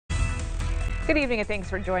Good evening and thanks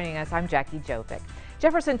for joining us. I'm Jackie Jovic.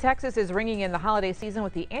 Jefferson, Texas is ringing in the holiday season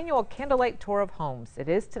with the annual Candlelight Tour of Homes. It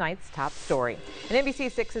is tonight's top story. And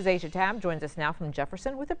NBC6's Asia Tab joins us now from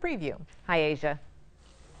Jefferson with a preview. Hi, Asia.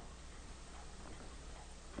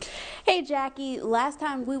 Hey Jackie, last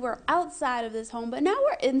time we were outside of this home, but now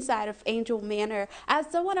we're inside of Angel Manor. As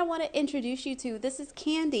someone I want to introduce you to, this is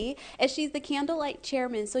Candy, and she's the Candlelight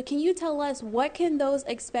chairman. So can you tell us what can those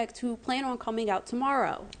expect who plan on coming out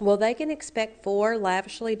tomorrow? Well, they can expect 4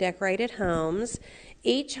 lavishly decorated homes.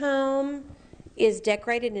 Each home is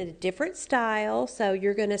decorated in a different style, so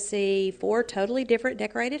you're going to see 4 totally different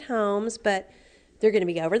decorated homes, but they're going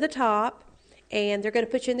to be over the top, and they're going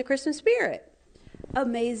to put you in the Christmas spirit.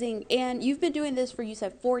 Amazing. And you've been doing this for, you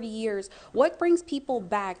said, 40 years. What brings people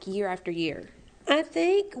back year after year? I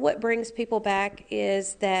think what brings people back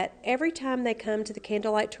is that every time they come to the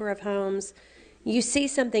Candlelight Tour of Homes, you see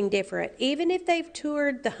something different. Even if they've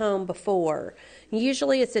toured the home before,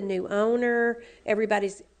 usually it's a new owner.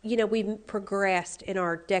 Everybody's, we've progressed in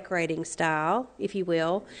our decorating style, if you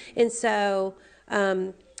will. And so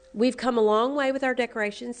we've come a long way with our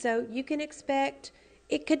decorations, so you can expect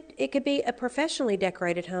it could be a professionally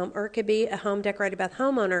decorated home, or it could be a home decorated by the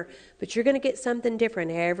homeowner, but you're going to get something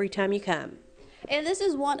different every time you come. And this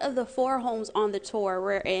is one of the 4 homes on the tour.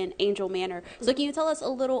 We're in Angel Manor. So can you tell us a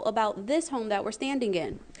little about this home that we're standing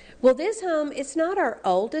in? Well, this home, it's not our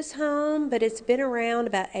oldest home, but it's been around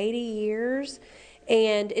about 80 years.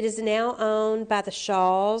 And it is now owned by the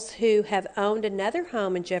Shaws, who have owned another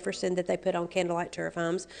home in Jefferson that they put on Candlelight Tour of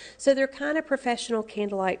Homes. So they're kind of professional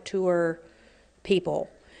Candlelight Tour people.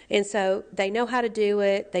 And so they know how to do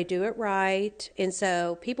it. They do it right. And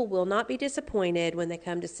so people will not be disappointed when they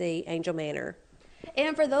come to see Angel Manor.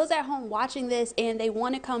 And for those at home watching this and they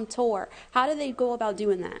want to come tour, how do they go about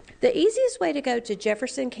doing that? The easiest way to go to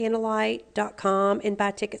jeffersoncandlelight.com and buy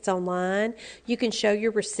tickets online. You can show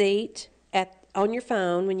your receipt on your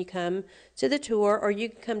phone when you come to the tour, or you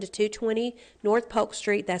can come to 220 North Polk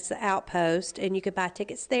Street, that's the Outpost, and you could buy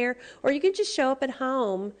tickets there, or you can just show up at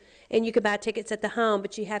home and you could buy tickets at the home,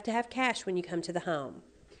 but you have to have cash when you come to the home.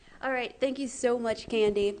 All right, thank you so much,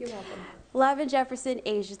 Candy. You're welcome. Live in Jefferson,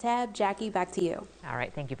 Asia Tab. Jackie, back to you. All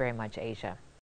right, thank you very much, Asia.